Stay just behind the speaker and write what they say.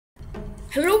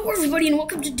Hello everybody and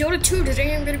welcome to Dota 2.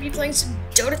 Today I'm going to be playing some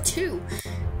Dota 2.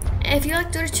 And if you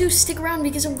like Dota 2, stick around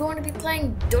because I'm going to be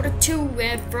playing Dota 2.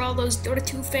 And for all those Dota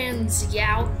 2 fans,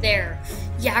 out there.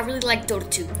 Yeah, I really like Dota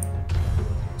 2.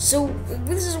 So,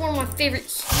 this is one of my favorite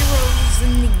heroes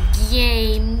in the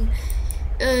game.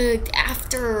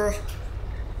 After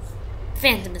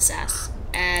Phantom Assassin.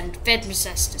 And Phantom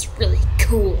Assassin is really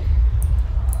cool.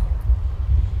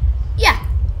 Yeah.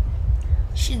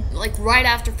 She's like right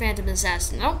after Phantom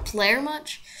Assassin. I don't play her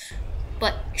much,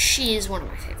 but she is one of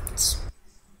my favorites.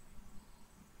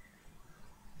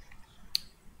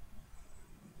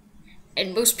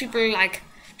 And most people are like,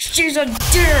 she's a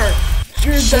deer.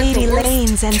 Shady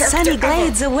lanes and sunny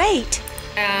glades await.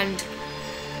 And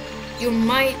you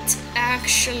might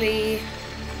actually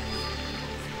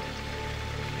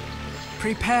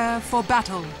prepare for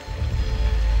battle.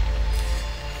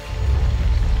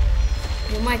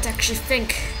 You might actually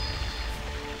think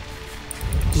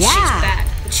she's bad,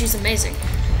 but she's amazing.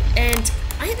 And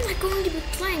I am not going to be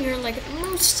playing her like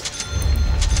most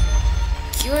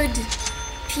good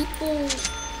people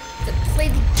that play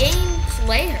the game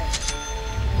play her.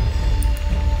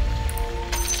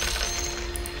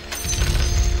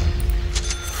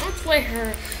 I play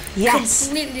her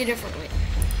completely differently.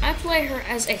 I play her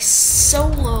as a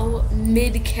solo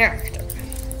mid character.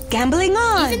 Gambling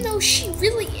on! Even though she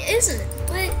really isn't,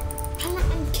 but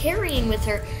I'm carrying with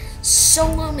her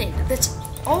solo mid. That's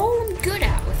all I'm good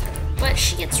at with her. But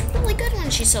she gets really good when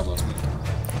she solos mid.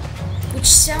 Which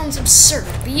sounds absurd,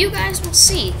 but you guys will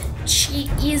see. She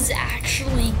is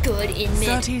actually good in mid.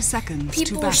 30 seconds People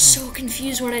to battle. are so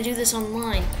confused when I do this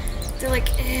online. They're like,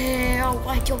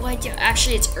 why do?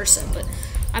 Actually, it's Ursa, but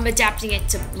I'm adapting it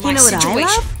to my situation. What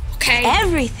I love? Okay?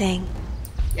 Everything.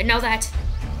 You know that?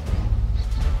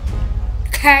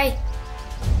 Okay.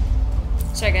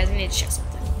 Sorry guys, I need to check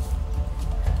something.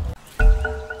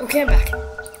 Okay, I'm back.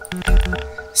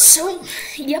 So,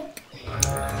 yep.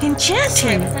 Enchanting.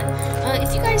 Sorry about that.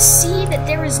 If you guys see that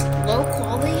there is low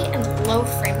quality and low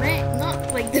frame rate,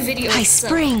 not like the video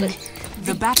itself, but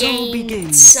the battle game begins.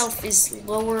 itself is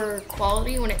lower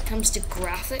quality when it comes to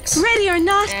graphics. Ready or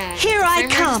not, And here I frame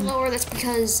rate is come. lower, that's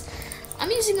because I'm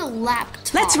using a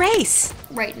laptop. Let's race.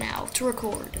 Right now to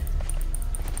record.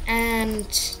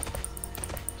 And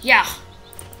yeah.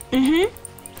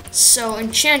 So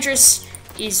Enchantress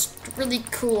is really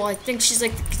cool. I think she's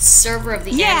like the conserver of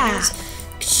the animals.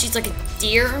 She's like a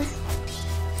deer.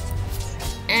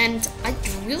 And I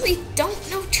really don't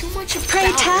know too much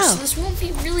about her, so this won't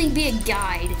really be a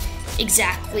guide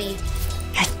exactly.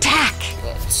 Attack!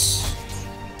 But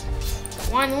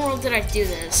why in the world did I do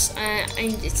this?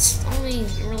 It's only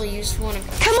really useful when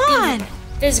I'm doing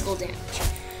physical damage.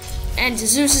 And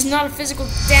Zeus is not a physical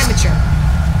damager.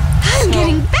 I'm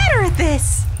getting better at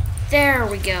this. There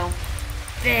we go.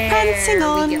 Prancing We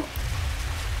on. go.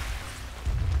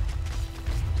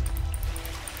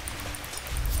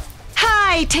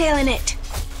 Hightailing it.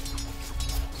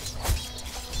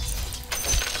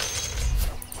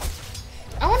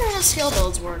 I wonder how skill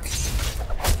builds work.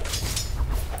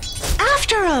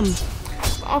 After him.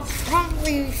 I'll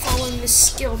probably be following the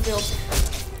skill build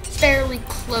fairly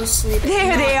closely. But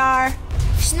There they are.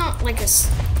 She's not like a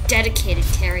dedicated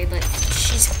carry, but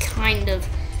she's kind of.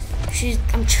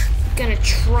 I'm gonna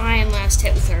try and last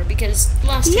hit with her because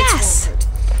last hits won't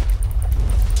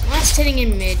hurt. Last hitting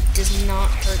in mid does not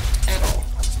hurt at all.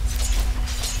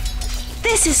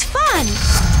 This is fun.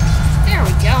 There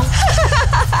we go.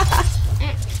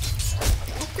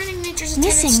 Upgrading nature's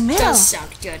attendance does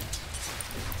sound good.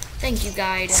 Thank you,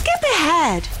 guide. Skip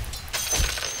ahead.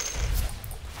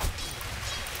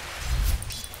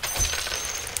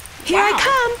 Here I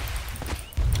come.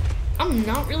 I'm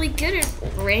not really good at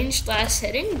ranged last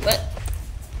hitting, but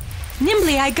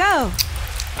Nimbly I go.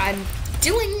 I'm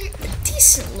doing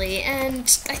decently, and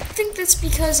I think that's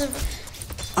because of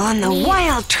On the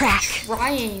wild track.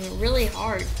 trying really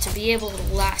hard to be able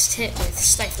to last hit with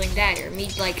Stifling Dagger. Me,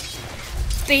 like,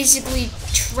 basically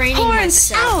training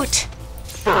Horns myself. out.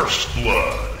 First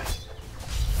blood.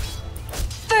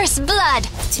 First blood.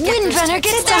 Windrunner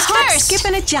gets It's a hop, first. skip,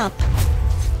 and a jump.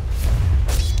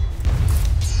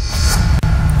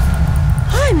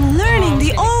 I'm learning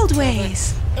the old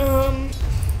ways.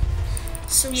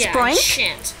 So yeah, Sprite? I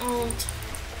shan't.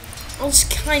 I'll just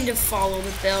kind of follow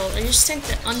the build. I just think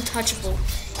that Untouchable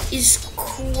is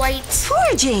quite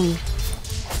Foraging.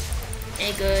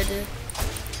 a good.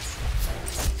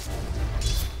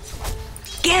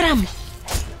 Get him.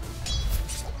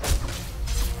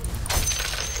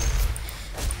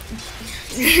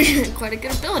 Quite a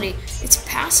good ability. It's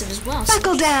passive as well.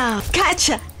 Buckle down.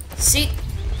 Gotcha. See,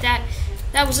 that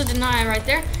was a deny right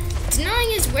there.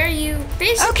 Denying is where you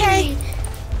basically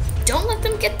don't let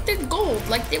them get their gold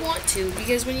like they want to,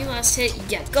 because when you last hit, you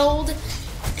get gold,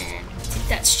 and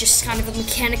that's just kind of a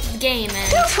mechanic of the game,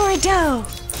 and Go for it, dough.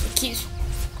 it keeps,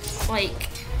 like,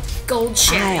 gold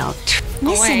sharing Missing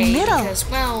away, middle. because,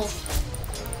 well,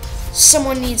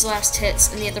 someone needs last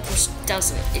hits and the other person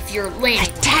doesn't, if you're laning,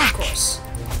 Attack. of course.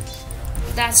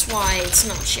 That's why it's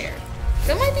not shared.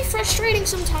 That might be frustrating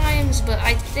sometimes, but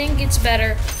I think it's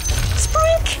better.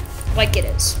 Sprink. Like it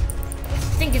is. I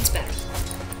think it's better.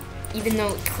 Even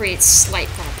though it creates slight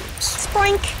problems.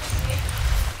 Sprink.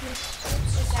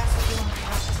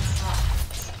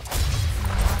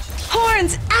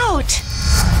 Horns out.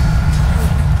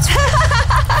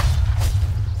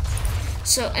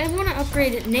 So I want to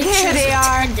upgrade There Nature's they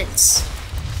are. Attendance.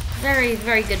 Very,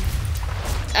 very good.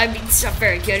 I mean, it's not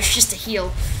very good. It's just a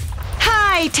heal.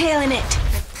 Hightailing it.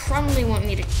 Probably want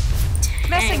me to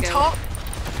Messing tango. top.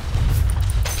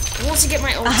 I want to get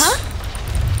my ults,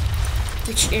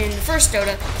 which in the first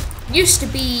Dota used to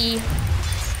be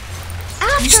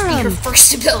After her him.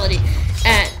 first ability,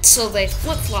 and so they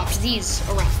flip-flopped these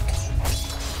around.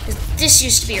 'Cause this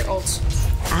used to be your ult,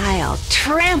 I'll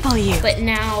trample you. but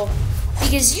now,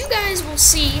 because you guys will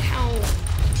see how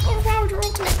overpowered her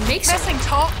ultimate makes her, Messing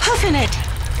top. Huffing it.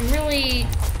 and really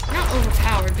not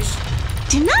overpowered, but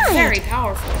Denied. very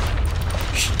powerful.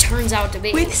 She turns out to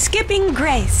be. With skipping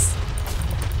grace.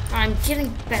 I'm getting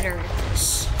better at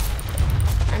this.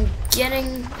 I'm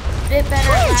getting a bit better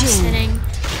at last Pledging. hitting.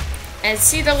 And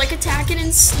see, they're like attacking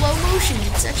in slow motion.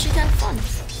 It's actually kind of fun.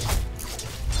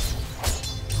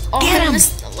 Oh, Get I 'em.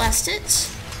 missed the last hits.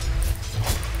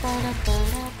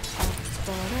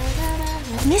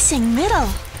 Missing middle.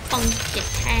 Funky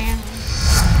town.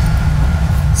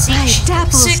 See,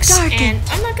 dapples 6, darken. and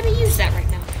I'm not going to use that right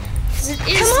now. Because it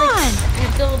is Come like on.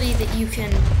 an ability that you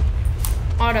can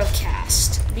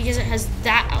auto-cast. Because it has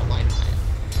that outline on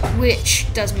it. Which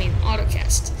does mean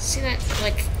auto-cast. See that,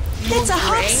 like, more It's a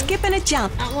hop, gray skip, and a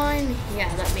jump. outline?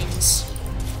 Yeah, that means...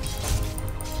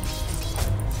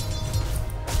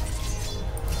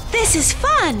 This is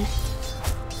fun.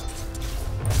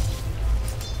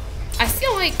 I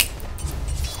feel like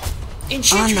On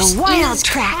Enchantress the wild is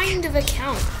track. kind of a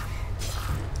counter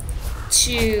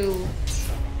to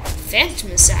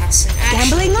Phantom Assassin, actually.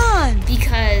 Gambling on.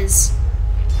 Because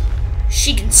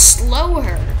she can slow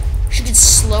her. She can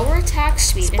slow her attack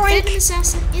speed. And Sprink. Phantom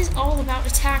Assassin is all about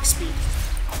attack speed.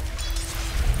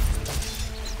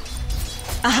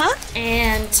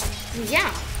 And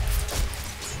yeah,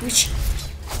 which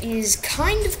is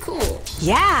kind of cool.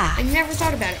 Yeah. I never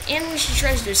thought about it. And when she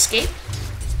tries to escape,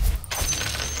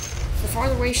 the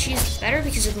farther away she is, the better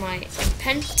because of my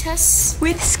enchantress.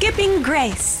 With skipping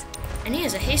grace. And he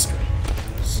has a haste rate.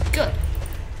 This is good.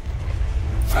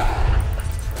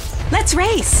 Let's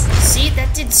race. See,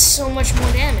 that did so much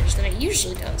more damage than it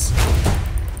usually does.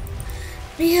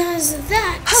 Because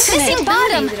that Missing ability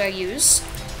bottom. that I use,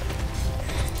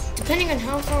 depending on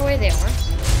how far away they are,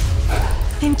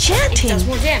 it Enchanting. does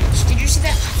more damage. Did you see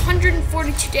that?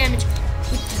 142 damage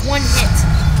with one hit.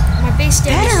 My base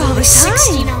damage Better all is the time.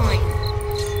 69.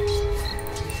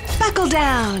 Buckle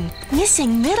down.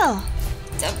 Missing middle.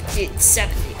 It's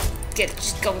 70. Get it,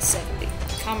 just go with 70.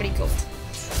 Comedy gold.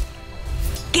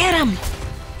 Get him.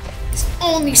 It's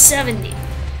only 70.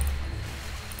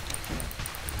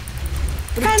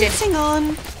 But it did Prancing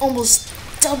on. almost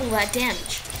double that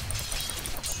damage.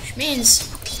 Which means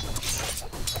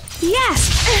Yes.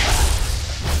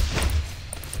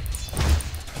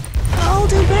 I'll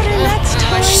do better next I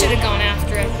time. should have gone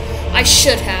after him. I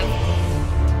should have.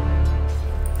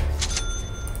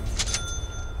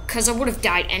 Because I would have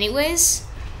died anyways.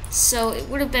 So it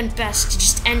would have been best to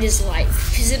just end his life.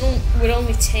 Because it would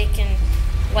only taken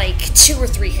like 2 or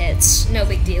 3 hits. No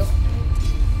big deal.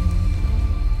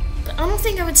 But I don't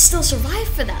think I would still survive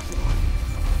for that long.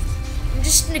 I'm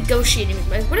just negotiating with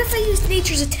my... What if I used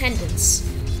Nature's Attendance?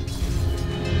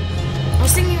 I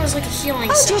was thinking it was like a healing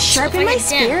I'll cell, just so if sharpen I my get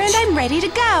spear damage- and I'm ready to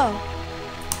go.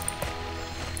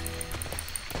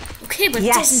 Okay, but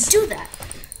Yes. it doesn't do that.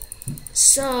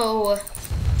 So...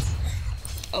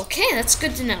 Okay, that's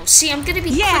good to know. See, I'm going to be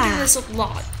Yeah. clicking this a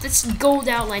lot. This gold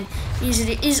outline means that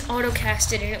it is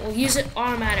auto-casted and it will use it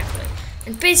automatically.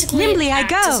 And basically, Nimbly it I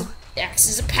acts go. acts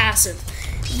as a passive.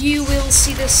 You will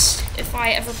see this if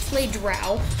I ever play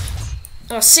Drow.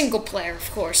 Single player, of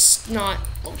course, not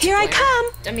multiplayer. Here I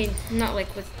come. I mean, not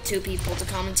like with 2 people to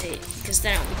commentate, because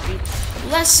then it would be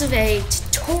less of a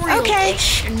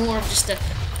tutorial-ish and more of just a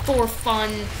for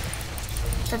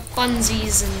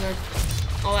funsies and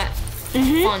all that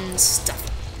fun stuff.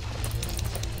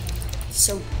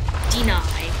 So,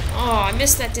 deny. Oh, I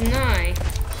missed that deny.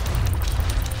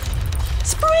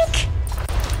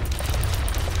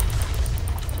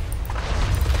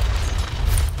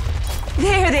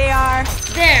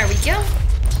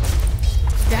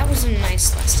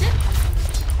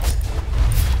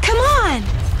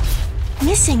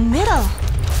 Missing middle.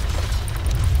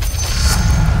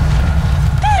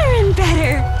 Better and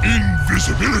better.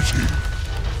 Invisibility.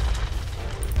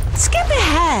 Skip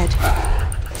ahead.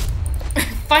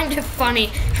 Find it funny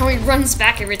how he runs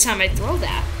back every time I throw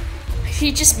that.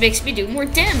 He just makes me do more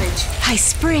damage. I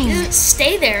spring. He doesn't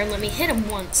stay there and let me hit him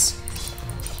once.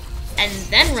 And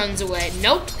then runs away.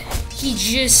 Nope. He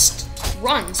just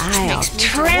runs, which I'll makes me do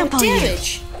more trample you.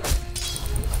 damage.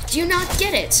 Do you not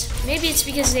get it? Maybe it's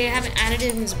because they haven't added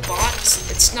it in his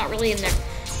box. It's not really in their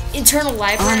internal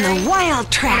library. On the wild How to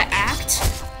track. act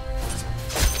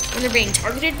when they're being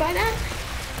targeted by that.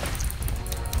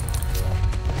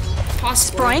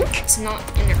 Possibly. Sproink? It's not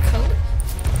in their code.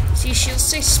 See, she'll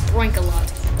say sproink a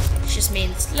lot. It just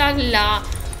means la la la.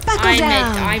 Buckle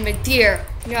down. I'm a deer.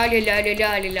 La la la la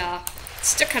la la la. It's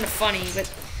still kind of funny, but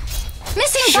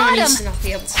Missing Sean bottom. used to not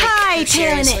be able to take Hi, her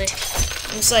tailing seriously. it.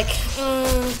 I was like,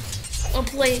 I'll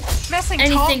play Missing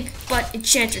anything but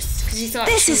enchantress because he thought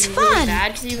This she is was really fun.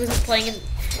 bad because he wasn't playing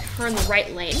her in the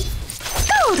right lane.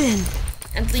 Golden.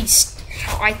 At least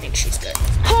how I think she's good.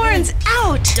 Horns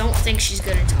out. Don't think she's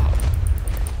good at top.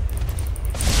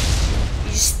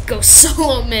 You just go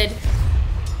solo mid.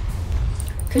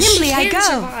 Because she Nimbly I can go.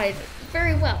 survive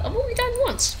very well. I've only died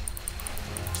once.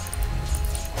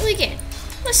 Really again,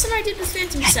 less than I did with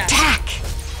Phantom Assassin. Attack.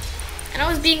 And I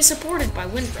was being supported by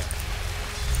Windbreaker.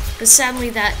 But sadly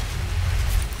that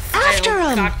After file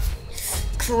him. got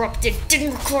corrupted,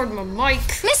 didn't record my mic,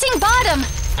 Missing bottom.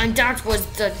 and that was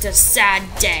the sad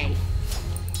day.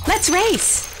 Let's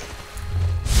race.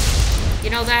 You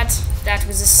know that? That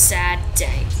was a sad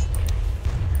day.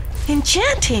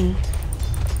 Enchanting.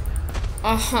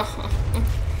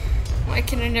 Why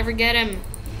can I never get him?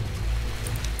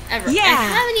 Ever. Yeah. I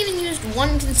haven't even used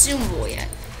one consumable yet.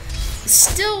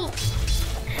 Still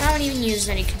haven't even used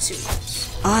any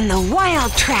consumables. On the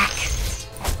wild track.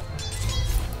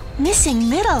 Missing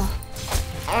middle.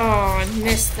 Oh, I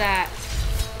missed that.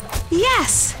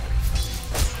 Yes.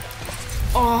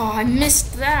 Oh, I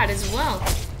missed that as well.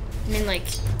 I mean, like,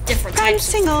 different types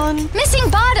of Bouncing on. Missing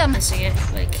bottom. missing it.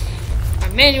 Like, I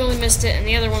manually missed it, and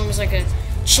the other one was like a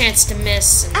chance to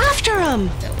miss. And After him.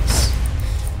 that was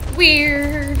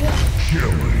weird.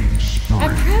 Killing spree.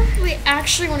 I probably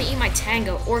actually want to eat my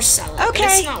tango or sell it. But Okay.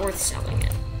 it's not worth selling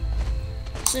it.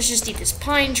 So let's just eat this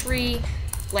pine tree,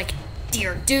 like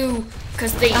deer do,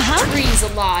 because they eat trees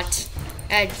a lot.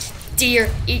 And deer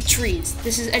eat trees.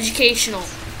 This is educational.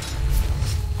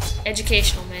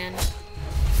 Educational, man.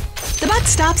 The buck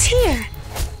stops here.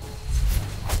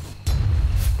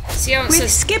 See how it With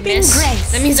says skipping miss?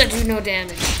 grace. That means I do no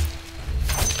damage.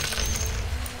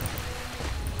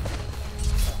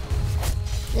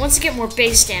 Once I get more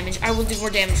base damage, I will do more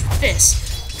damage with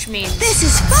this, which means This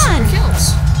is fun.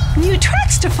 kills. New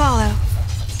tracks to follow.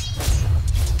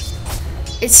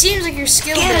 It seems like your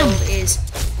skill Get 'em. build is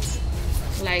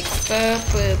like ba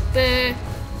ba ba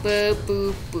ba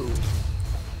boo boo,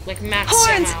 like max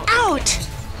them Horns out. out.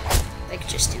 Like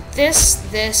just do this,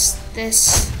 this,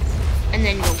 this, and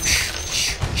then go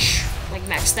like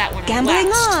max that one out Gambling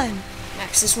last. on.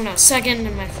 Max this one out second,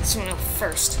 and max this one out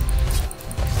first.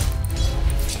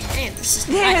 Man, this is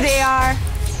There nice. they are.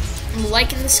 I'm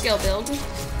liking the skill build.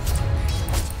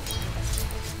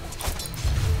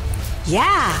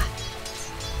 Yeah.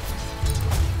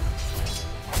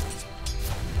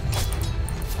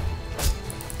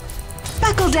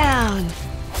 Buckle down.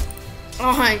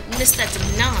 Oh, I missed that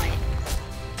deny.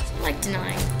 I like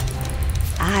denying.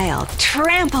 I'll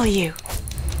trample you.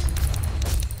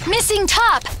 Missing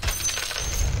top.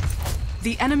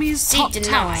 The enemy's See, top deny.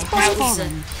 tower has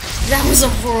fallen. That was a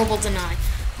horrible deny.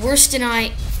 Worst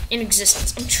deny in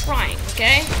existence. I'm trying,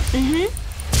 okay? Angel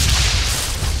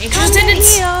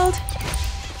attendants, Healed.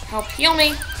 help heal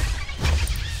me.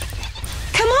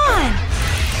 Come on.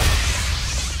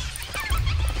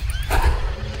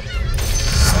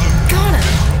 Got him.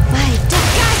 My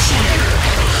gotcha.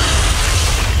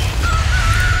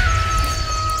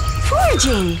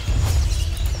 Foraging.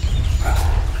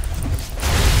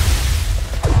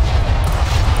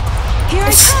 Here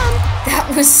I come.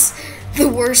 That was the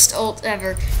worst ult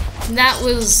ever. That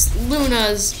was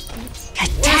Luna's Attack.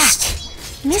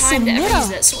 worst Missing time to ever use middle.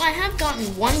 that. So I have gotten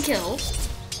one kill,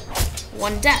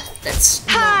 one death. That's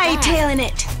not bad. Hightailing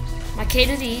it. My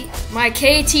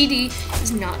KTD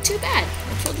is not too bad.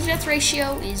 My kill to death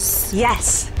ratio is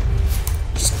Yes.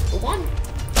 just one.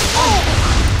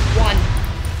 One.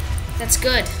 That's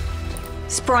good.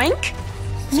 Sproink.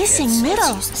 Missing Yes,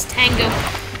 middle. Let's use this tango.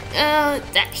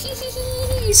 That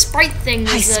hee sprite thing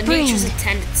I is spring. nature's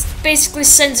attendants. Basically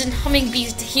sends in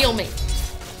hummingbees to heal me.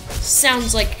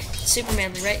 Sounds like super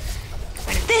manly, right?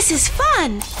 This is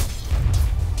fun.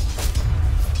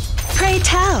 Pray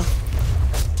tell.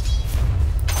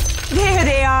 There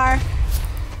they are.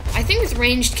 I think with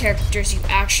ranged characters you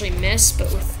actually miss,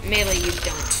 but with melee you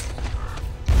don't.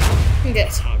 I think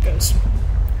that's how it goes.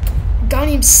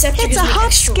 Ghanium's scepter It's gives a me hop,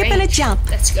 extra skip, range. and a jump.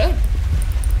 That's good.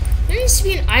 There needs to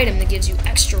be an item that gives you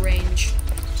extra range.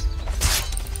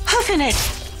 Hoofing it.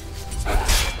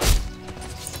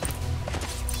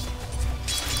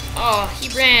 Oh, he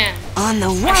ran. On the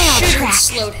I wild should have track.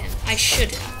 slowed him. I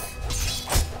should have.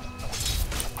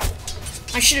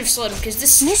 I should have slowed him because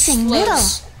this Missing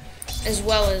slows as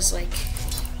well as like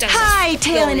does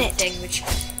Hightailing this it. thing, which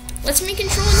lets me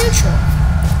control neutral.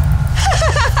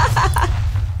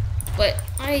 But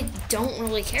I don't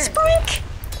really care. Sprink.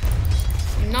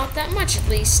 Not that much, at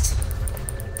least.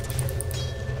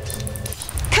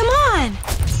 Come on.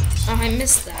 Oh, I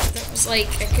missed that. That was like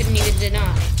I couldn't even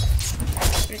deny.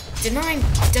 But denying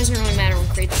doesn't really matter when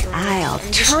creatures are around. I'll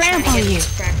I'm just trying to trample get you.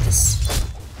 into practice.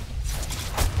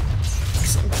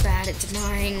 Because I'm bad at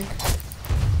denying.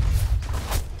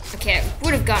 Okay, I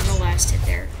would have gotten the last hit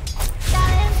there.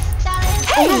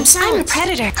 Hey, I'm I'm a silenced.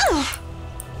 predator.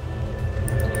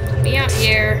 Be out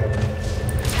here.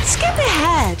 Skip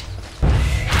ahead.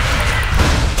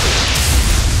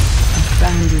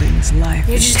 Bandling's life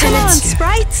You're is just Come gonna on,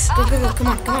 sprites. go, go, go! Come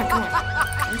on, come on, come on!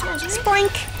 Come towards me.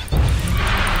 Sprink.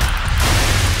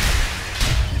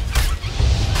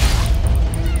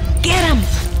 Get him.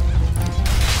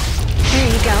 There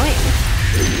you go.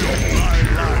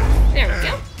 There we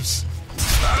go.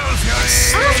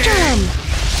 After him.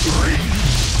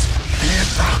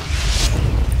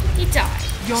 He died.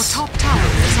 Your top tower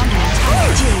is under attack.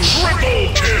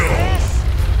 Energy.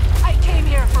 I came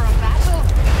here for a battle.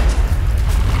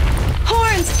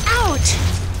 Horns out.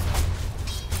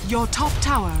 Your top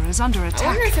tower is under I attack.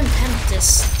 wonder if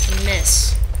Impetus can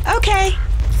miss. Okay.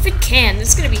 If it can, this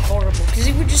is gonna be horrible because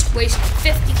it would just waste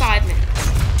 55 minutes.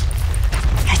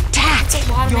 Attack. That's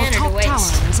a lot of Your mana to top waste,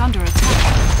 tower is under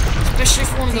attack. especially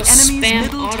for one of The those enemy's spam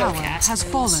middle auto tower casters. has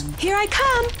fallen. Here I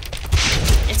come.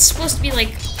 It's supposed to be like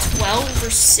 12 or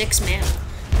 6 mana,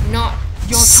 not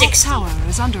Your 60 top tower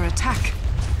is under attack.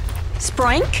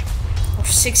 Sprink. or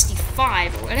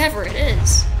 65 or whatever it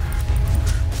is.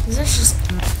 'Cause that's just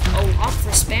a lot for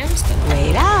spam stuff.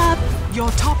 Wait up. Your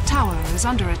top tower is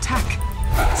under attack.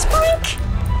 Sprink.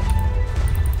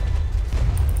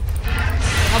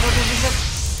 Help, help, help, help.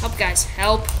 Help, guys,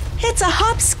 help. It's a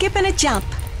hop, skip, and a jump.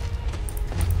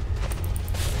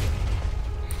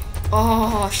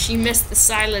 Oh, she missed the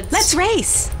silence. Let's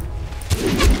race.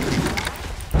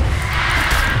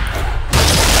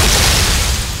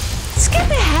 Skip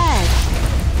ahead.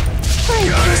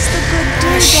 Sprink is the good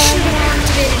She dude.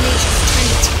 activated Nature's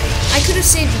Trinity. I could have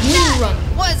saved Moon Run.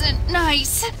 Wasn't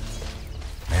nice.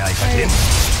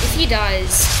 If he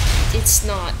dies, it's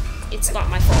not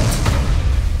my fault.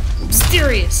 I'm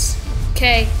serious,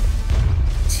 okay?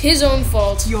 It's his own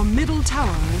fault. Your middle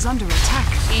tower is under attack.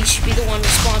 He should be the one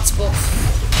responsible.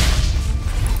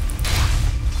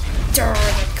 Durr,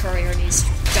 the courier needs to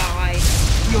die.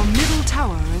 Your middle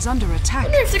tower is under I attack.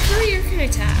 wonder if the courier can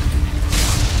attack.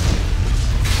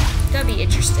 That'd be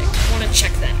interesting. I want to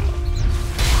check that out.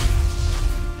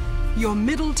 Your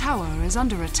middle tower is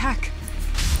under attack.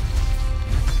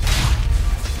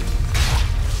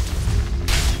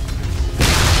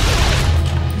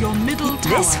 Your middle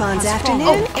tower This one's has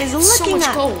afternoon fallen. is so looking much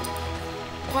up. gold.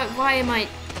 Why am I...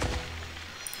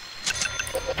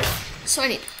 So I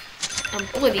need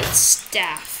Oblivion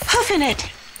Staff. Huffing it.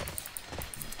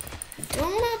 Do I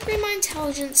want to upgrade my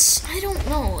intelligence? I don't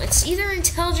know. It's either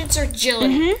intelligence or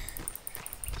agility.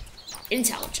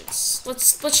 Intelligence.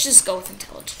 Let's just go with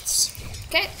intelligence.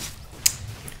 Okay.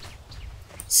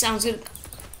 Sounds good.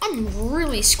 I'm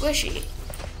really squishy.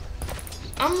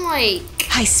 I'm like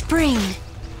I spring.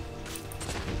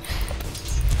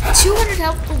 200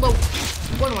 health below.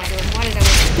 What am I doing? Why did I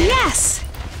waste that? Yes.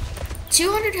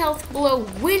 200 health below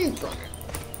Windrunner.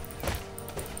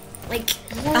 Like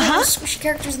one of the most squishy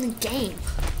characters in the game.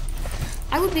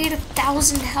 I would be at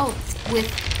 1,000 health with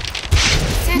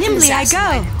Phantom Nimbly I Assassin go.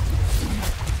 right now.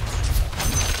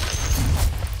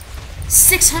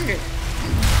 600.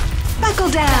 Buckle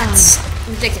down. That's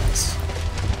ridiculous.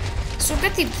 So I've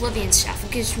got the Oblivion Staff,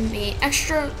 which gives me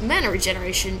extra mana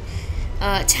regeneration,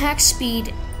 attack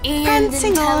speed, and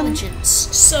Prancing on. intelligence.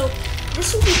 So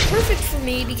this would be perfect for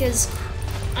me because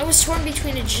I was torn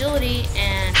between agility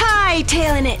and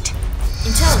Hightailing it.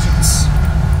 intelligence.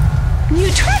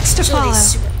 New tracks to follow.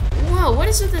 Agility's super. Whoa, what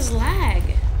is with this lag?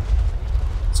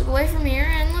 So go away from here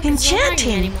and look, it's not lagging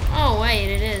Enchanting. anymore. Oh wait,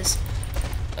 it is.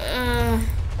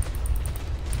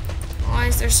 Why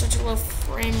is there such a low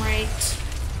frame rate?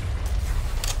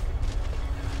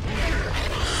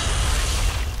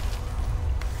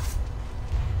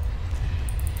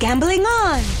 Gambling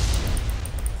on.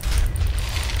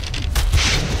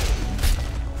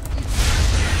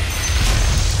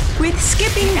 With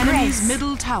skipping Enemy's grace.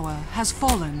 middle tower has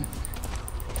fallen.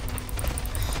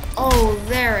 Oh,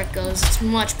 there it goes. It's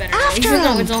much better now. After Even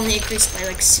though him. it's only increased by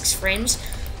like 6 frames.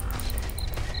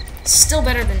 Still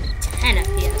better than 10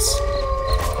 FPS.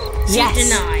 See, Yes.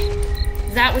 deny.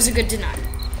 That was a good deny.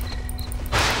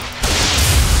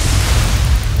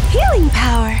 Healing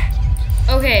power.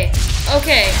 Okay,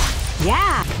 okay.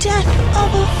 Yeah. Death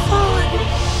of a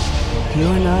fallen.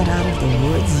 You're not out of the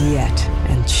woods yet,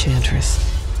 enchantress.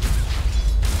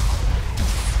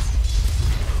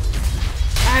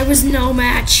 I was no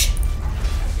match.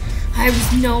 I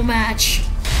was no match.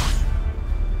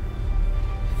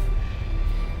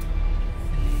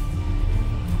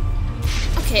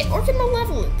 Okay, Orchidma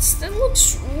level, that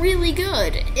looks really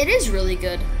good. It is really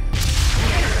good.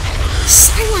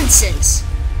 Silences!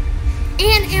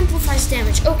 And amplifies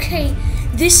damage. Okay,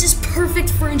 this is perfect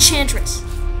for Enchantress.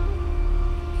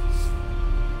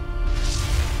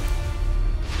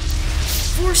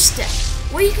 Four step.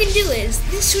 What you can do is,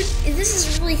 this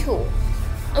is really cool.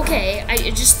 Okay, I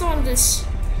just thought of this.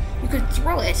 You could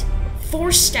throw it,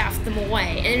 force staff them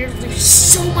away, and it'll do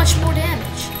so much more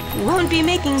damage. Won't be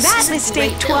making that This is a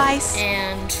mistake great build, twice.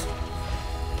 and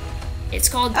it's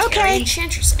called Okay. Carry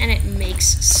Enchantress, and it makes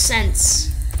sense.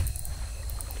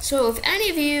 So if any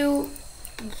of you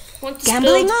want this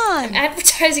Gambling build, on. I'm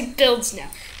advertising builds now.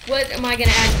 What am I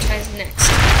gonna advertise next?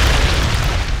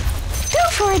 Go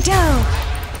for a doe.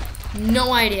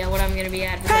 No idea what I'm gonna be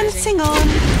advertising. Prancing on. Well,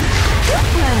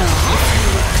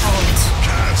 Call it.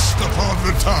 Cast upon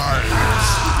the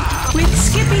tides. with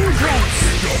skipping grace.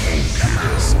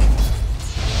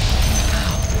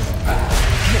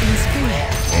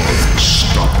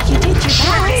 You did your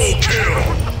best. Kill.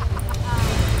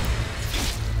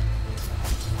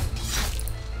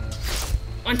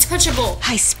 Untouchable.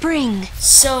 I spring.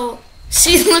 So,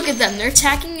 see, look at them. They're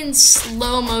attacking in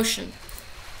slow motion.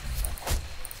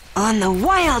 On the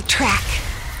wild track.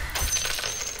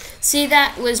 See,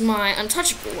 that was my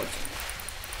untouchable working.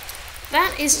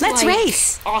 That is Let's like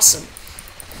race. awesome.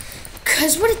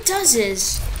 Cause what it does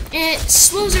is it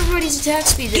slows everybody's attack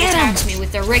speed that Get 'em. attacks me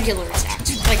with their regular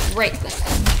attacks, like right click.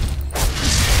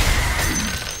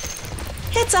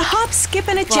 It's a hop, skip,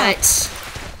 and a jump. But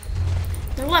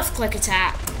their left click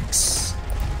attacks,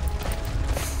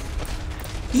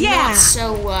 Yeah. not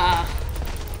so.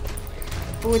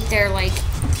 But with their like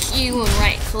Q and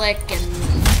right click and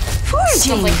Foraging.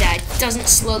 stuff like that, it doesn't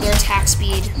slow their attack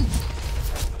speed.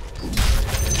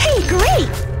 Hey, great.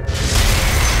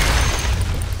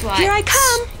 But Here I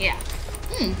come. Yeah.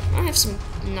 I have some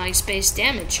nice base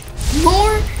damage.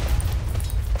 More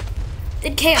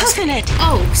than Chaos. Puffin' it.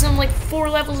 Oh, because I'm like 4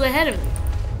 levels ahead of him.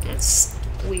 That's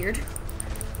weird. How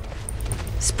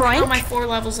am I Sproink. 4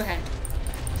 levels ahead?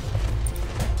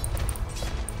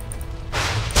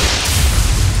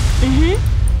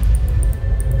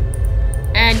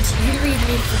 And you leave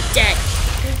me for dead.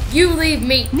 You leave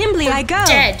me Nimbly for I go.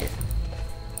 dead.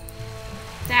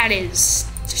 That is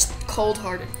just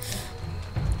cold-hearted.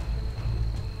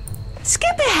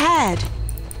 Skip ahead.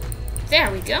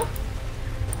 There we go.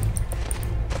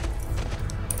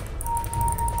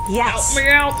 Yes. Help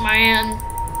me out, man.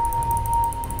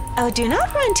 Oh, do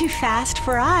not run too fast,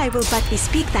 for I will but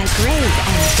bespeak thy grave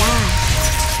and die.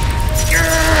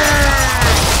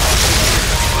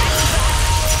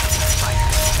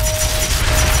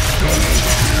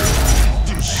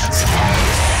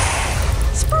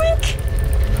 Sprink.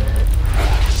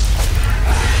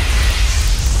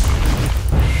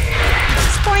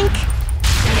 Spoink.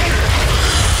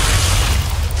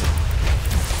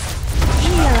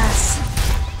 Heal us.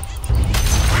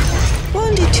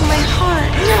 Wounded to my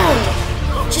heart. No!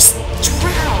 Just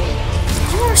drown.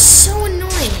 You are so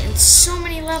annoying in so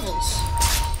many levels.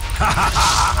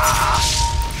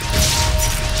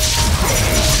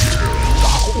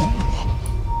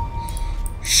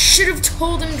 Should have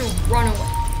told him to run away.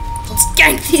 Let's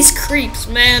gank these creeps,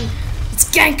 man. Let's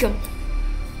gank them.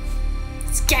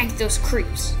 Let's gank those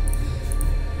creeps.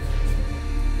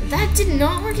 That did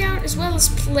not work out as well as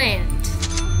planned.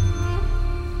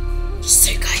 Just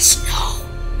so you guys know,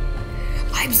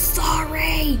 I'm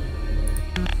sorry.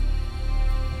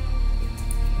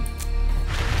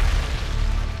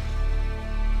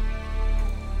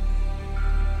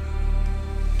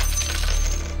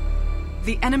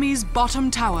 The enemy's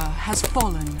bottom tower has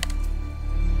fallen.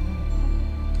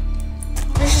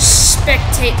 Let's just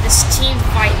spectate this team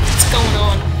fight that's going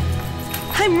on.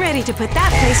 I'm ready to put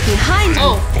that place behind me.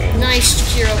 Oh, nice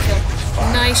Jakiro kill.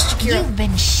 Nice Jakiro. You've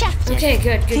been shafted. Okay,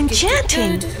 good, good,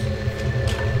 Enchanting. good, good,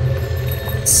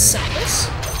 sell this.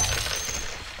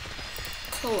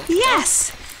 Collect.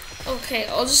 Yes! Okay,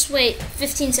 I'll just wait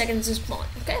 15 seconds to spawn,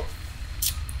 okay?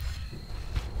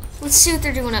 Let's see what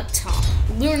they're doing up top.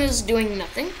 Luna's doing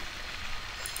nothing.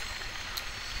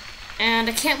 And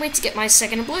I can't wait to get my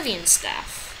second Oblivion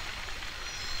staff.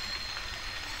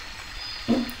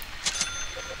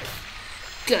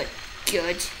 Good,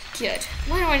 good, good.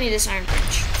 Why do I need this iron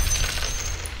bridge?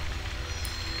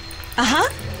 Uh-huh.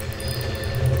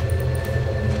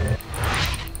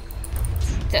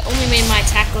 That only made my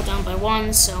attack go down by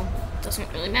 1, so it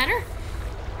doesn't really matter.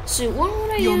 So what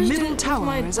would I Your use middle to tower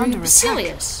my is under attack.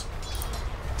 Basilius?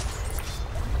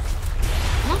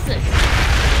 Nothing.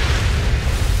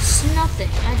 It's nothing.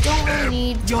 I don't really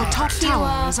need Your top Tequila,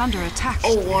 tower is under attack.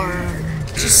 or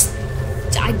just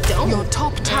I don't. Your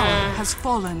top tower has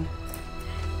fallen.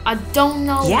 I don't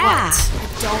know Yeah. what.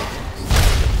 I don't.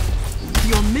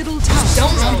 Your middle tower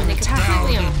Don't is know. under They attack.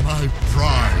 completely Down own. in my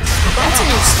pride. That's a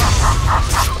new stuff.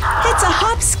 It's a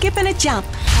hop, skip, and a jump.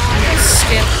 I'm gonna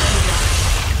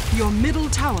skip. Your middle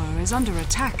tower is under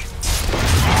attack.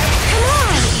 Come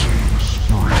on!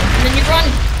 And then you run.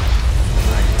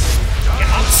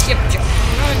 Hop, skip, jump,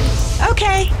 run.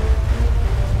 Okay.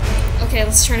 Okay,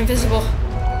 let's turn invisible.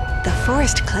 The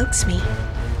forest cloaks me.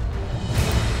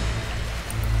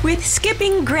 With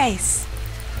skipping grace.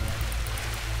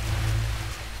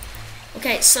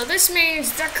 Okay, so this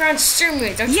means that consume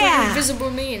me. That's Yeah. what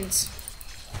invisible means.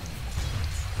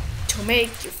 To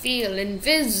make you feel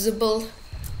invisible.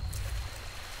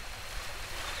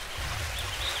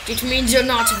 It means you're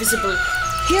not visible.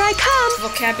 Here I come.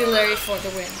 Vocabulary for the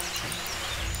win.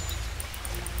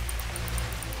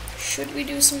 Should we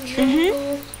do some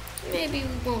jungle? Maybe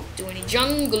we won't do any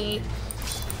jungle.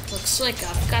 Looks like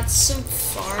I've got some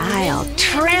farming. I'll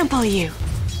trample you.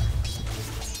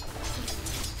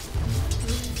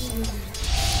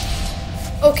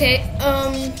 Okay,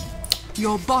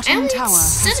 Your bottom and tower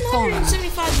has fallen.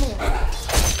 775 more.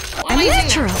 Why A am I using that?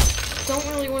 natural. Don't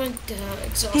really want to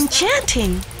exhaust that.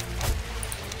 Enchanting.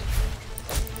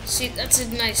 See, that's a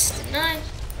nice deny.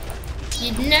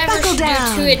 You'd never Buckle should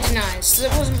down. do 2 hit denies, so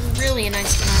that wasn't really a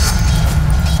nice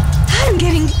deny. I'm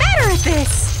getting better at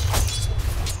this.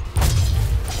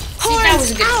 See, that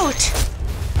was a good Horns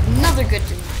out. Another good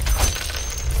deny.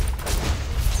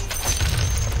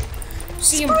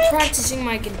 See, I'm Sprink. practicing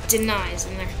my good denies,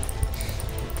 and they're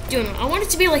doing it. I want it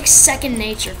to be like second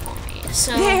nature for me,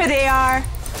 so There they are.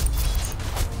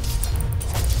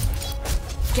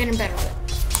 getting better with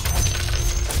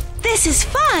it. This is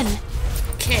fun.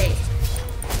 Okay,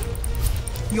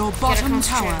 Your gotta bottom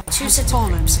concentrate. tower 2 has sets of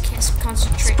fallen. groups. I can't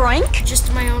concentrate. Sprink. Just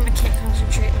on my own, I can't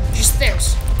concentrate on just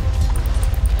theirs.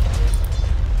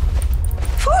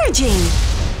 Foraging.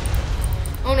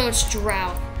 Oh no, it's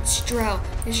drow. It's drow.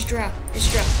 It's drow. It's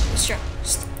drow. It's drow.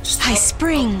 Just I help,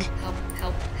 spring. Help,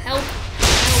 help, help,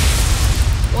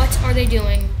 help. What are they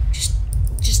doing?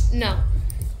 Just no.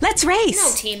 Let's race.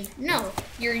 No, team. No.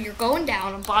 You're going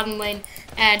down on bottom lane,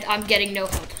 and I'm getting no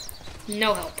help.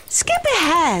 No help. Skip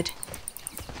ahead.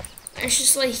 It's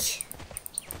just like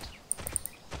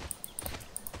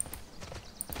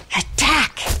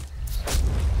Attack.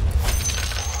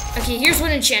 okay. Here's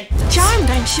what enchant does. Charmed,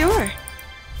 I'm sure.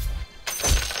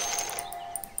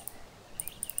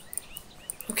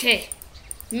 Okay,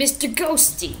 Mr.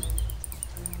 Ghosty.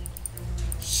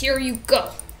 Here you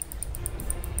go.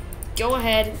 Go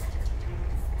ahead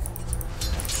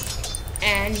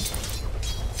and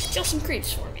kill some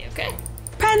creeps for me, okay?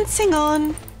 Prancing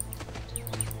on.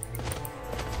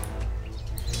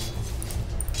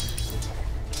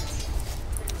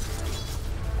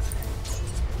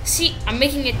 See, I'm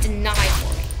making it deny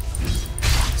for me.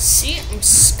 See, I'm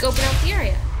scoping out the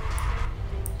area.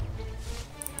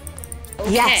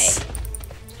 Okay. Yes.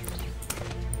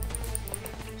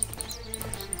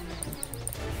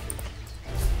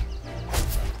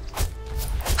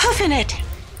 Hoofing it.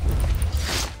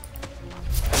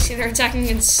 See, they're attacking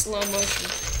in slow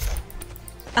motion.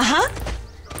 Uh-huh.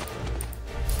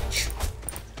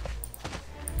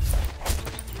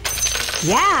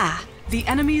 Yeah. The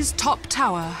enemy's top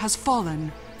tower has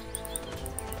fallen.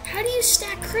 How do you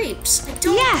stack creeps? I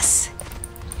don't. Yes.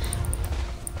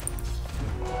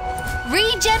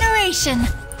 Regeneration.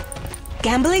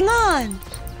 Gambling on.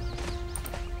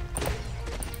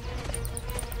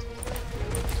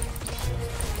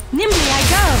 Nimbly I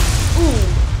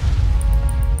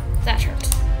Ooh. That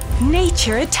hurt. go.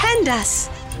 Nature attend us.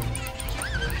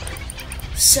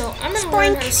 So I'm gonna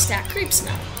learn how Spoink. to stack creeps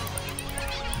now.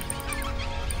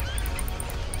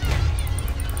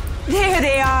 There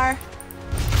they are.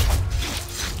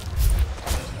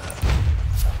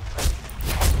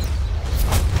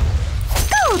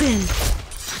 Go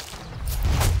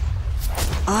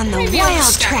On the Maybe I'll wild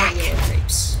just stack track. regular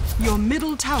creeps. Your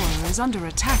middle tower is under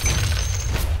attack.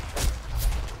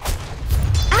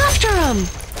 After him!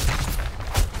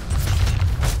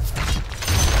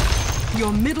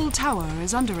 Your middle tower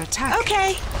is under attack.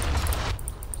 Okay.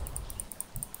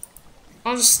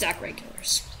 I'll just stack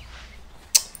regulars.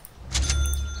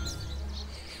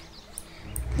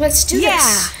 Let's do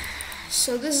this.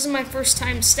 So this is my first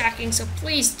time stacking, so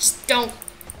please just don't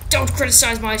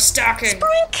criticize my stacking.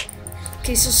 Brink!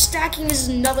 Okay, so stacking is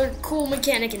another cool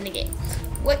mechanic in the game.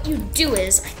 What you do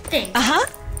is, I think,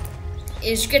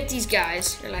 is you get these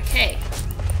guys. You're like, hey,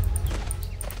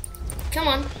 come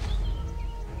on,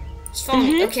 just follow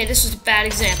me. Okay, this was a bad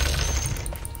example.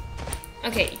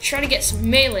 Okay, you try to get some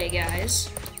melee guys.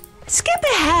 Skip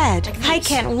ahead. Like I these.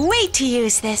 can't wait to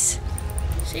use this.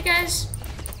 See, guys?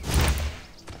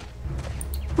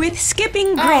 With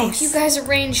skipping Oh, grace. you guys are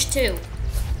ranged too.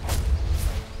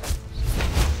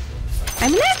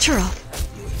 I'm natural.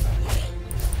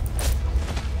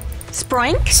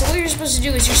 Sproink? So what you're supposed to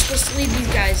do is you're supposed to leave these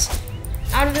guys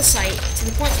out of the sight to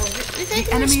the point where they The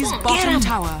can enemy's respawn. bottom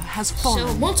tower has So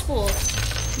fallen. multiple,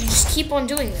 you just keep on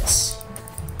doing this.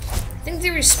 I think they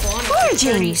respawn after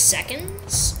Foraging. 30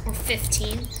 seconds or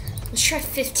 15. Let's try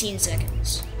 15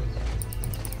 seconds.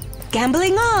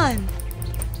 Gambling on.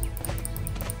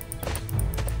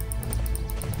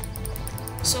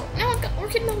 So now we're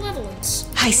getting malevolence.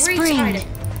 High Great spring. item.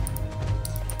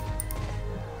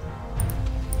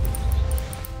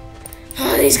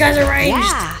 Oh, these guys are ranged.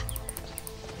 Yeah.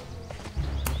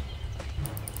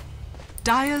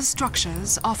 Dire's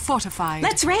structures are fortified.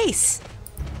 Let's race.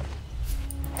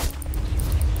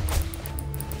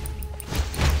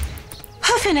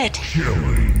 Hoofing it.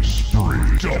 Killing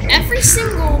spree. Double Every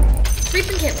single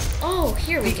creeping kill. Oh,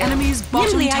 here we The go. enemy's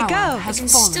bottom Nimbly I tower go. has You can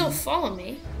fallen. still follow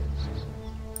me.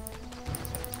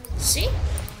 See?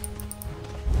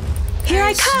 Here I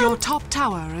Guys, come. Your top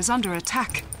tower is under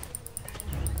attack.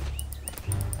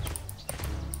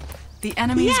 The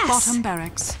enemy's Yes. bottom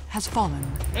barracks has fallen.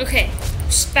 Okay,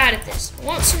 just bad at this. I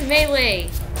want some melee.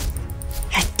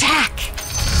 Attack.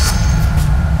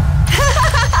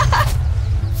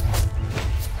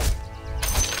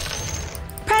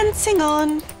 Prancing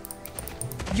on.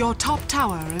 Your top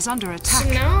tower is under So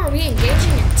attack. now are we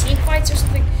engaging in team fights or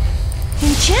something?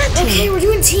 Enchanting. Okay, we're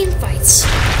doing team fights.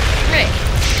 Right.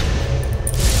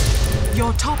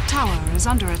 Your top tower is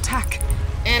under attack.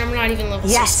 And I'm not even level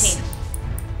Yes. 16.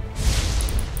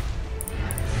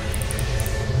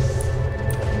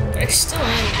 But I still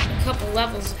am a couple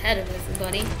levels ahead of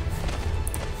everybody.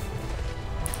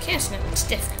 Cast Net looks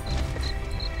different.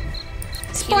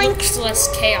 He Spoink. looks less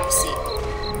chaosy.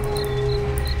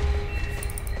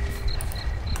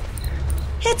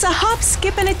 It's a hop,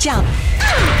 skip, and a jump.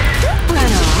 Don't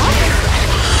run off.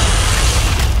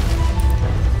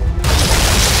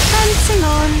 Prancing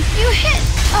on. You hit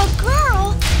a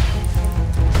girl!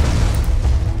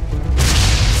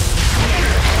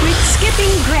 With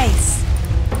skipping grace.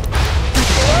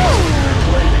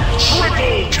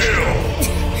 triple kill.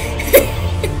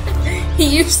 He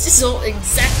used his ult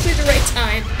exactly the right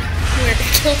time where to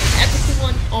kill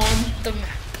everyone on the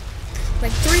map.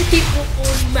 Like 3 people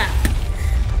on the map.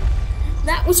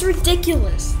 That was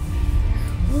ridiculous.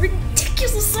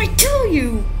 Ridiculous, I tell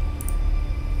you!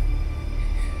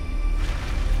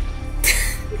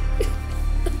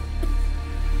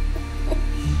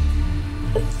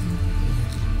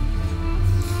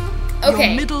 Okay.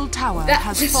 Your middle tower That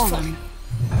has was fallen. fine.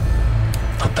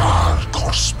 The dark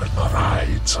horseman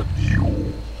rides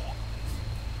anew.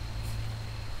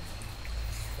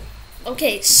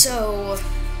 Okay, so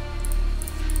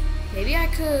maybe I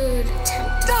could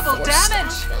attempt to Double force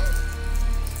damage! staff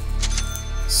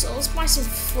them. So let's buy some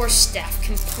force staff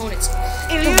components.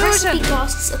 The Illusion. recipe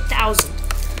costs 1,000.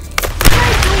 I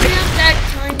don't have that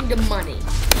kind of money,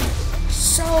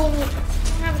 so I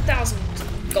don't have 1,000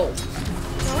 gold.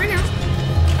 Not right now.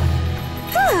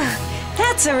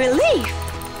 That's a relief.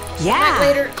 Right Yeah.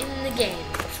 later in the game.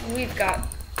 We've got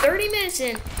 30 minutes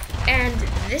in, and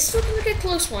this is looking like a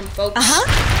close one, folks.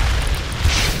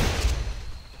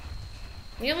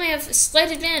 We only have a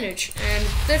slight advantage, and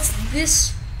that's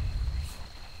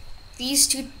these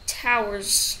 2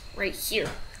 towers right here.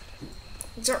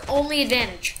 It's our only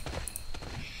advantage.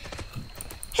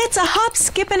 It's a hop,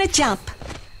 skip, and a jump.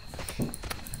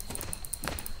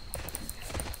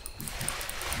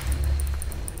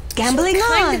 Gambling So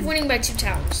kind on. of winning by 2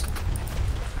 towers.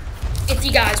 If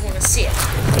you guys want to see it.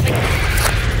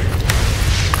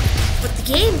 But the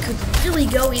game could really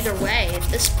go either way at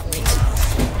this point.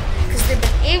 Because they've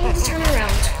been able to turn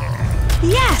around.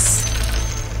 Yes.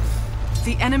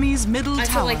 The enemy's middle I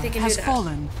feel tower like they can do has that.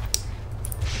 fallen.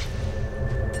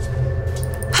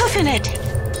 infinite.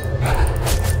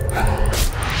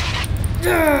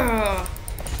 Ugh,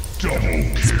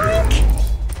 Sprink.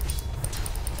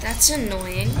 that's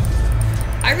annoying.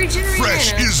 I regenerate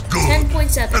Fresh mana. is good,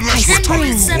 10.7. unless we're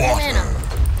talking 10.7 water. mana.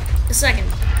 A second.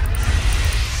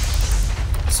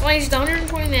 So I used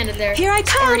 120 mana there. Here I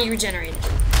It's come. already regenerated.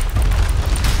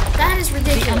 That is The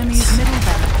ridiculous. enemy's middle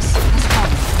barracks has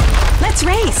fallen. Let's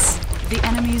race. The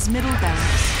enemy's middle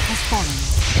barracks has fallen.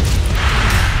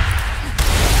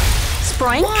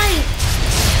 Sprink. Why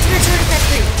did I target that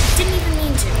tree? Didn't even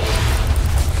mean to.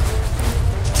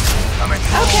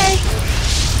 Okay.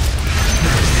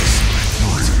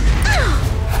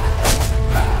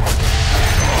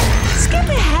 Skip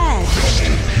ahead.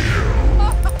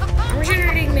 I'm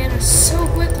regenerating mana so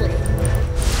quickly.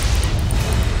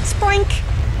 Sprink.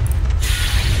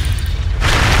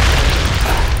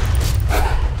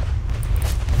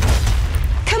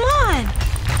 Come on.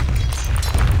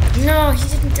 No, he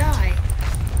didn't die.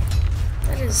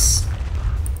 That is...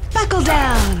 Buckle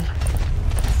down.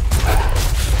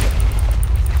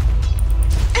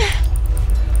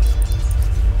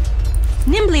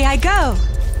 Nimbly I go.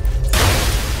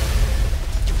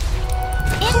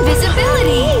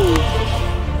 Invisibility!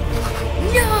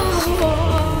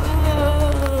 No!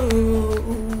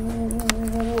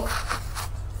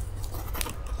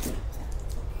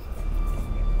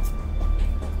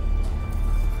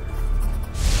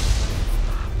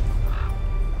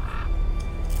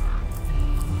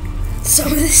 So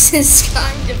this is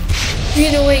kind of the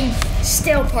annoying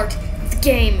stale part of the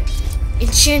game.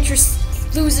 Enchantress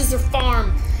loses their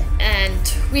farm,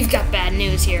 and we've got bad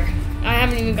news here. I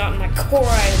haven't even gotten my core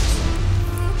items.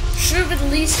 Should have at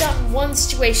least gotten one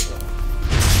situational.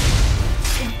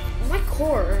 My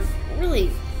core are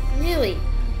really, really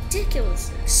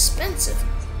ridiculously expensive.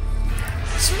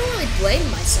 So I don't really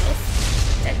blame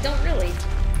myself. I don't really.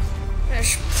 I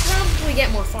should probably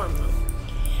get more farm though.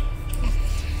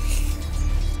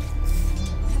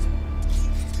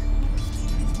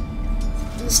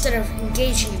 Instead of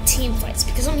engaging in team fights,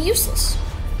 because I'm useless.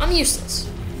 I'm useless.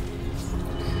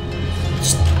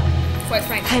 Just, quite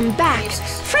frankly, I'm back.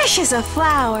 useless. Fresh as a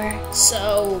flower.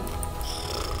 So,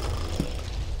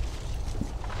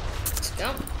 let's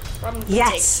go. Probably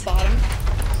Yes. take bottom.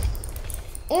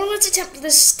 Or let's attempt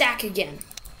this stack again.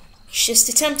 Just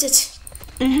attempt it.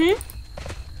 Mm-hmm.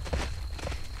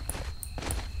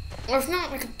 Or if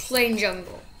not, like a plain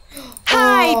jungle.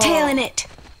 Hightailing it.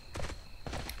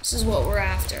 This is what we're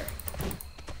after.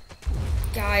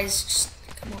 Guys, just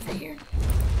come over here.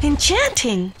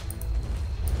 Enchanting.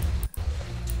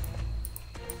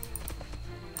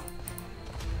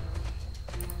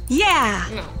 Yeah.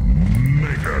 No.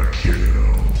 Mega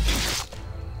kill.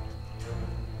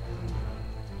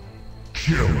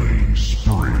 Killing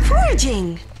spree.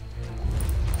 Foraging.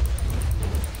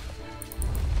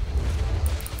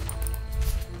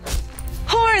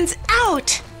 Horns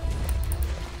out.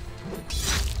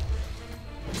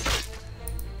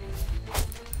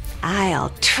 I'll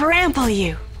trample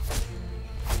you.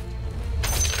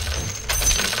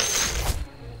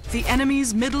 The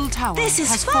enemy's middle tower This is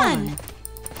has fun. fallen.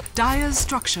 Dire's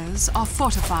structures are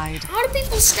fortified. How do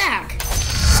people stack?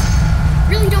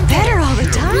 Really don't get Better it. all the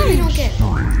Really time. don't get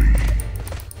it.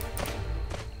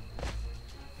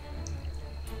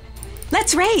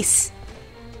 Let's race.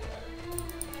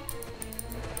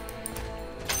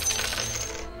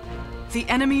 The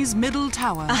enemy's middle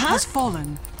tower has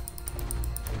fallen.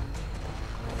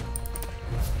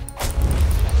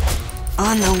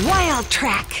 On the wild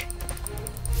track.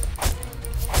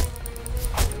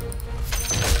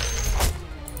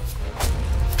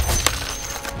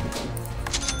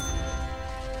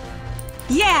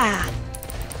 Yeah.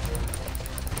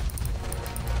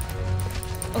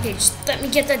 Okay, just let me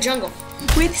get that jungle.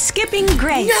 With skipping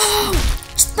grace. No!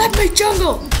 Just let me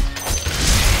jungle!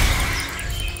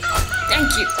 Thank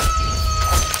you.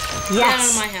 Get out of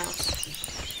Yes. my house.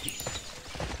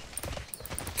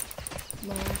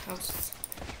 My house.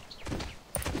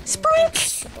 Sprink.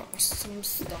 Some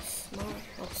stuff. My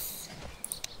house.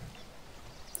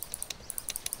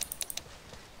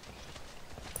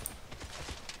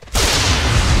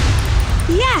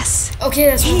 Yes. Okay,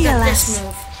 that's what Heal got us. this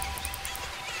move.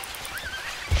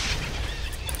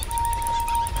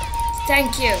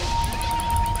 Thank you.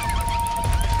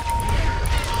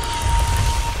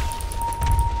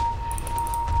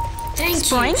 Thank you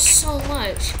Sprink? so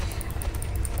much.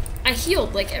 I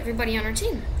healed like everybody on our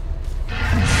team.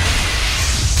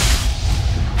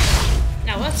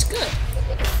 Now that's good.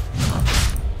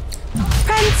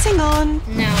 Prancing on.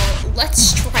 Now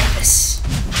let's try this.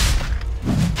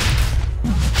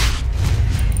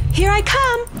 Here I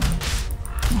come.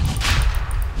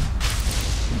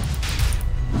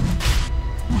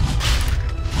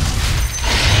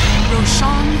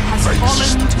 has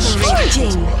fallen to the ring.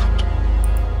 Forging!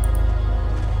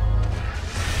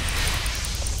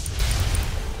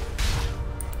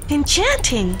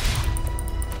 Enchanting!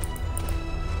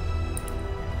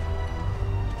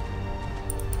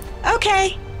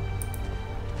 Okay.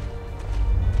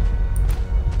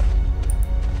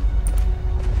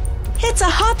 It's a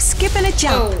hop, skip, and a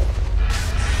jump. Oh.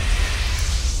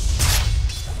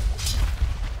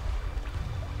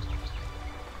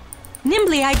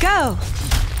 Nimbly I go.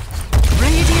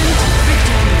 Radiant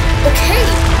victory. Okay,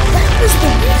 that was the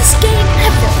weirdest game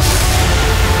ever.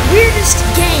 Weirdest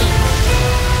game.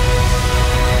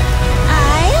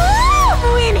 I love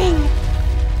winning.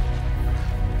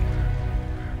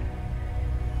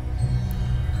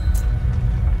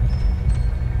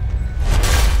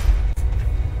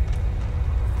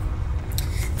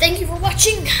 Thank you for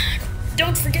watching.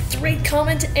 Don't forget to rate,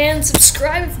 comment, and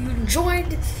subscribe if you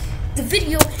enjoyed the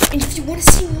video. And if you want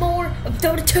to see more of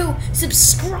Dota 2,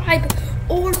 subscribe.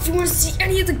 Or if you want to see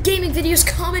any of the gaming videos,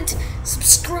 comment,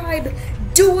 subscribe,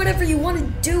 do whatever you want to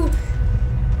do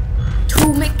to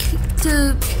let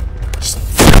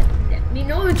me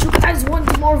know that you guys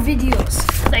want more videos.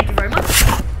 Thank you very much.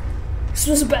 This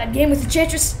was a bad game with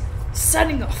enchantress.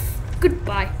 Signing off.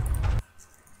 Goodbye.